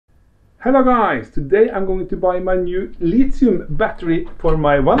Hello guys, today I'm going to buy my new lithium battery for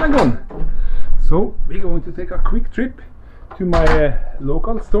my Vanagon. So we're going to take a quick trip to my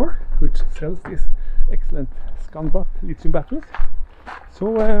local store which sells this excellent Skanbatt lithium batteries.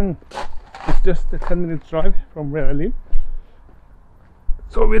 So it's just a 10-minute drive from where I live.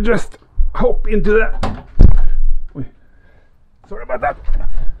 So we just hop into the... Sorry about that.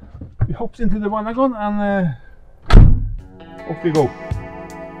 We hops into the Vanagon and off we go.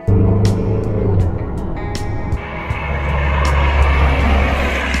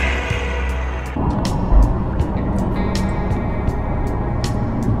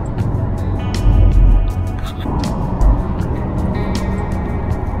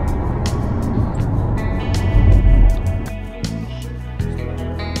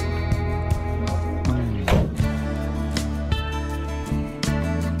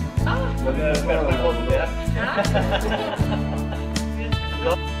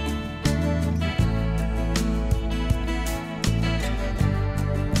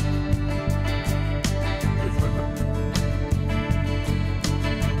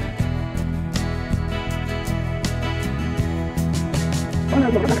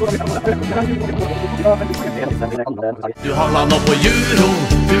 Du handla nå på euro,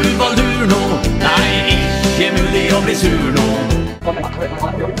 du var lur nå. Nei, ikke mulig å bli sur nå.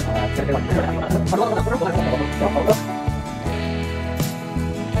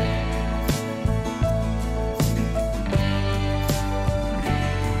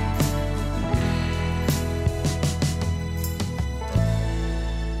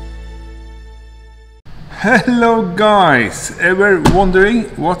 Hello guys! Ever wondering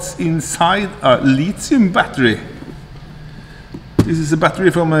what's inside a lithium battery? This is a battery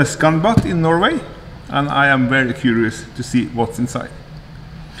from Skanbatt in Norway, and I am very curious to see what's inside.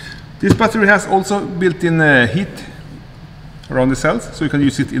 This battery has also built-in heat around the cells, so you can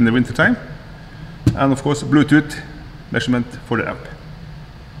use it in the winter time, and of course Bluetooth measurement for the amp,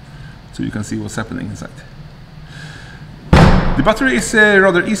 so you can see what's happening inside. The battery is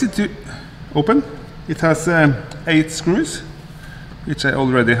rather easy to open. It has 8 screws, which I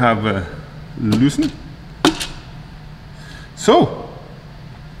already have loosened. So,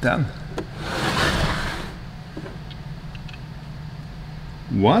 then,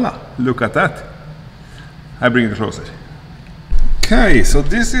 voila, look at that. I bring it closer. Okay, so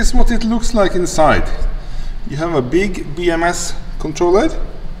this is what it looks like inside. You have a big BMS controller.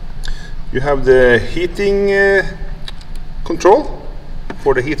 You have the heating control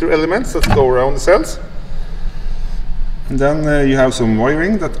for the heater elements that go around the cells, and then you have some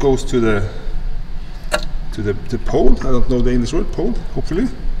wiring that goes to the pole. I don't know the English word, pole, hopefully.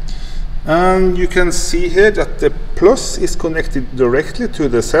 And you can see here that the plus is connected directly to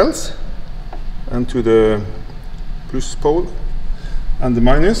the cells and to the plus pole, and the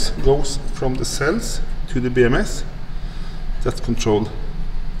minus goes from the cells to the BMS that control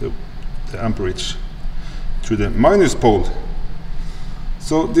the amperage to the minus pole.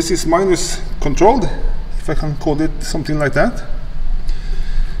 So this is minus controlled, if I can call it something like that.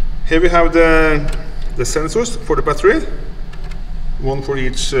 Here we have the sensors for the battery, one for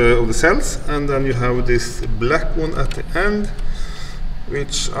each of the cells, and then you have this black one at the end,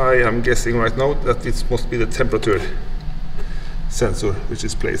 which I am guessing right now that it must be the temperature sensor, which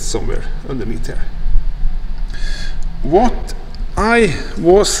is placed somewhere underneath here. What I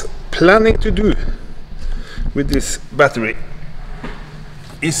was planning to do with this battery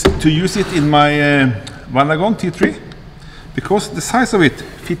is to use it in my Vanagon T3, because the size of it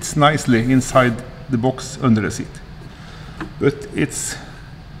fits nicely inside the box under the seat, but it's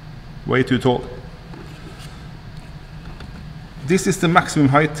way too tall. This is the maximum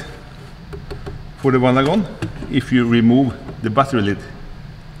height for the Vanagon if you remove the battery lid.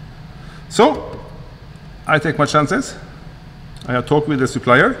 So I take my chances. I have talked with the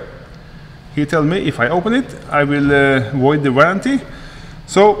supplier. He tells me if I open it I will void the warranty.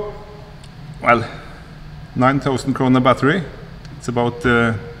 So, well, 9,000 krona battery, it's about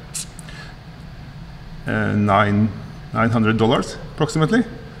 $900 approximately.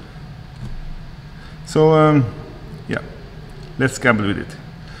 So, yeah, let's gamble with it.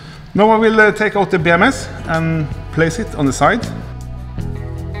 Now I will take out the BMS and place it on the side.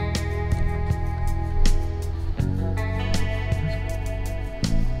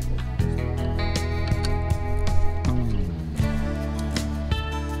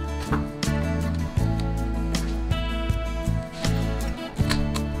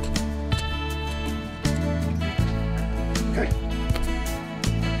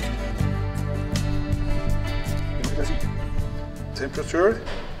 Temperature,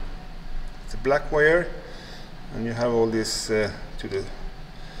 it's a black wire, and you have all this to the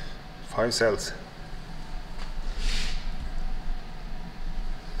 5 cells.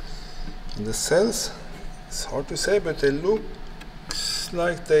 And the cells, it's hard to say, but they look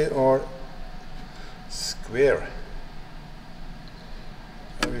like they are square.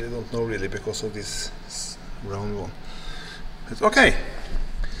 I really don't know really because of this round one. But okay,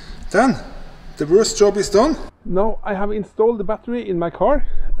 then the worst job is done. Now I have installed the battery in my car,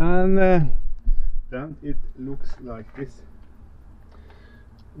 and then it looks like this.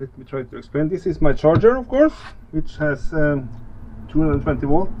 Let me try to explain. This is my charger, of course, which has 220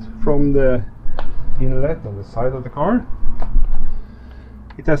 volt from the inlet on the side of the car.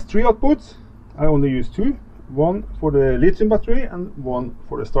 It has 3 outputs. I only use 2. One for the lithium battery and one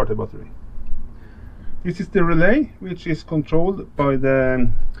for the starter battery. This is the relay, which is controlled by the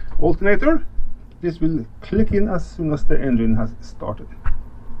alternator. This will click in as soon as the engine has started.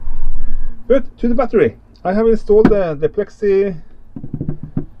 But to the battery, I have installed the plexi,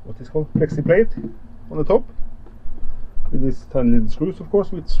 what is called plexi plate on the top, with these tiny little screws, of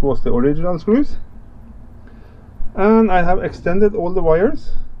course, which was the original screws. And I have extended all the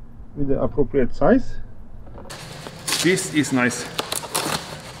wires with the appropriate size. This is nice.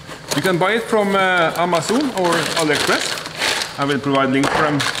 You can buy it from Amazon or Aliexpress. I will provide links for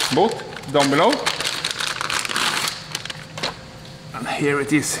them both down below. And here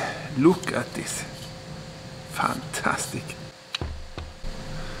it is. Look at this. Fantastic.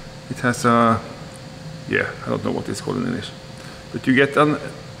 It has a, yeah, I don't know what it's called in English, but you get an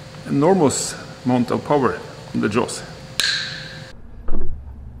enormous amount of power on the jaws.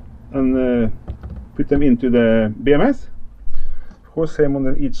 And put them into the BMS. Of course, same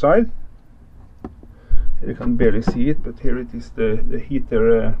on each side. Here you can barely see it, but here it is the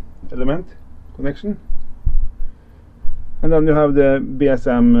heater element connection. And then you have the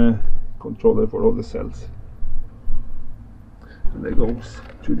BSM controller for all the cells. And they goes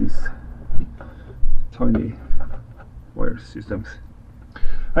to these tiny wire systems.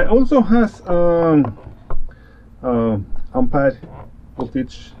 I also has ampere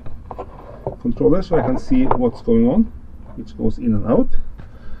voltage controller, so I can see what's going on, which goes in and out.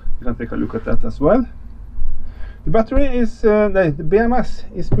 You can take a look at that as well. The battery is, the BMS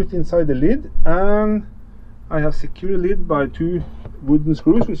is put inside the lid, and I have secured the lid by 2 wooden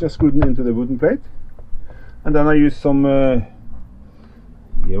screws, which are screwed into the wooden plate. And then I use some,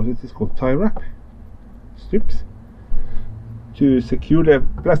 yeah, what is called, tie wrap strips to secure the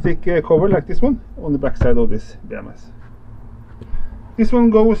plastic cover like this one on the back side of this BMS. This one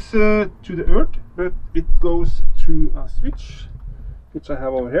goes to the earth, but it goes through a switch, which I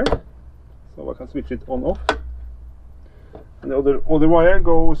have over here, so I can switch it on off. And the other wire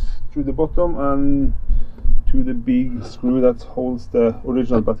goes through the bottom and to the big screw that holds the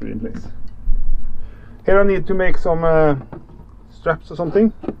original battery in place. Here I need to make some straps or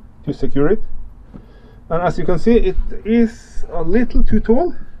something to secure it. And as you can see, it is a little too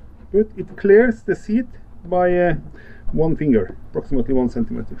tall, but it clears the seat by 1 finger, approximately 1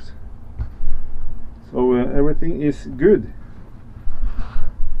 centimeter. So everything is good.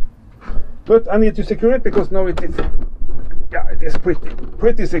 But I need to secure it because now it is, yeah, it is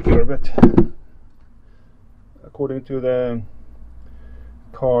pretty secure, but according to the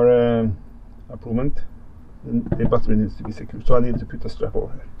car approval, the battery needs to be secure. So I need to put a strap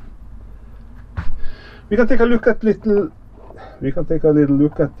over here. We can take a look at little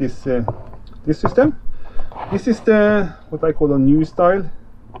look at this this system. This is the what I call a new style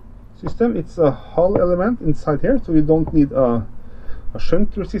system. It's a Hall element inside here, so you don't need a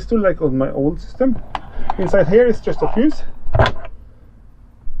shunt resistor like on my old system. Inside here is just a fuse.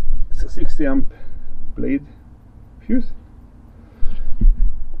 It's a 60 amp blade fuse.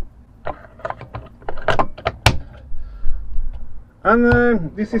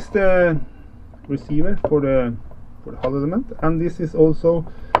 And this is the receiver for the Hall element, and this is also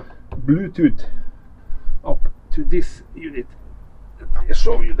Bluetooth up to this unit. Let me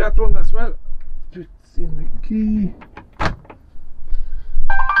show you that one as well. Put in the key, and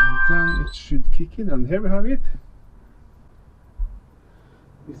then it should kick in, and here we have it.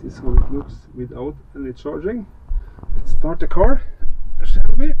 This is how it looks without any charging. Let's start the car,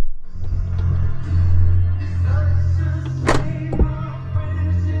 shall we?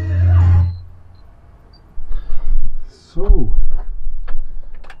 So,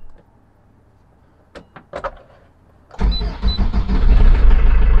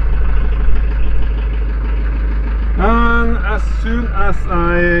 and as soon as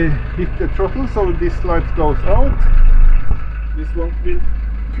I hit the throttle, so this light goes out, this one will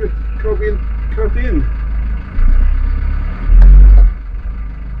cut in.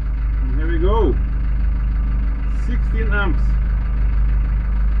 And here we go, 16 amps.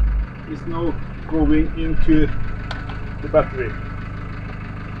 is now going into the battery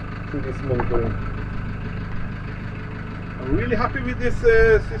through this monitoring. I'm really happy with this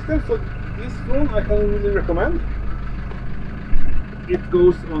system, so this one I can really recommend. It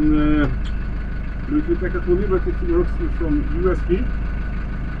goes on Bluetooth, like I told you, but it works from USB.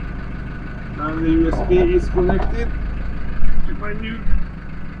 And the USB is connected to my new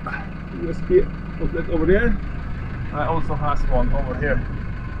USB outlet over there. I also have one over here.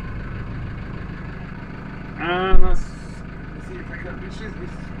 And let's see if I can reach this.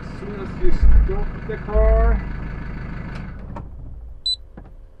 As soon as you stop the car,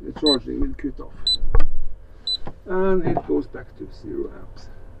 the charging will cut off. And it goes back to 0 amps.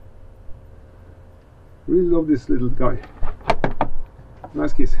 Really love this little guy.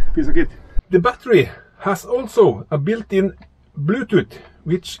 Nice piece of kit. The battery has also a built-in Bluetooth,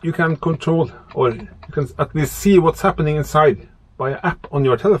 which you can control, or you can at least see what's happening inside by an app on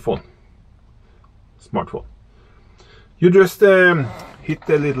your telephone, smartphone. You just hit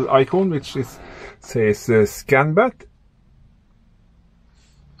the little icon which says Skanbatt,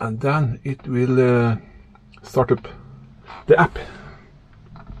 and then it will start up the app.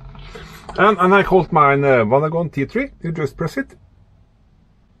 And I called mine Vanagon T3. You just press it.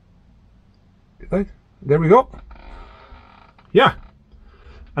 Right, there we go. Yeah,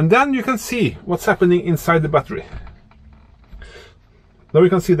 and then you can see what's happening inside the battery. Now you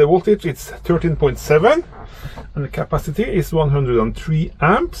can see the voltage, it's 13.7, and the capacity is 103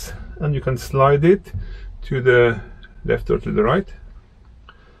 amps, and you can slide it to the left or to the right,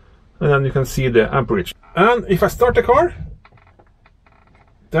 and then you can see the amperage. And if I start the car,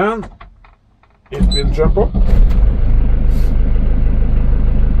 then it will jump up.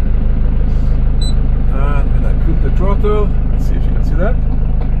 And when I put the throttle, let's see if you can see that.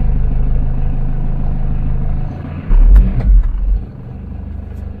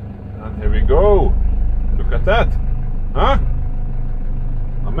 And here we go. Look at that. Huh?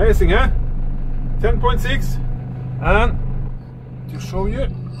 Amazing, huh? 10.6. And to show you,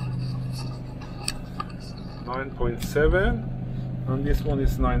 9.7. And this one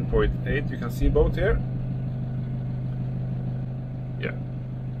is 9.8. You can see both here. Yeah.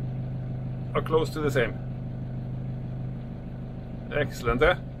 Are close to the same. Excellent,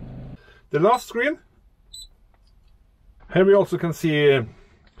 eh? The last screen. Here we also can see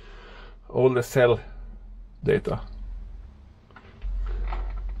all the cell data.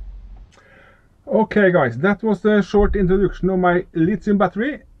 Okay guys, that was the short introduction of my lithium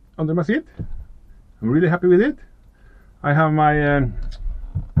battery under my seat. I'm really happy with it. I have my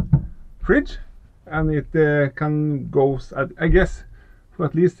fridge, and it can go, I guess, for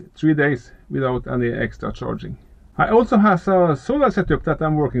at least 3 days without any extra charging. I also have a solar setup that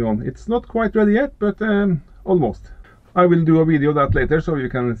I'm working on. It's not quite ready yet, but almost. I will do a video of that later, so you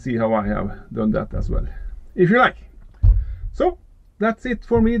can see how I have done that as well, if you like. So that's it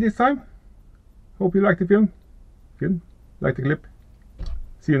for me this time. Hope you liked the film, like the clip.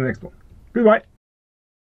 See you in the next one. Goodbye.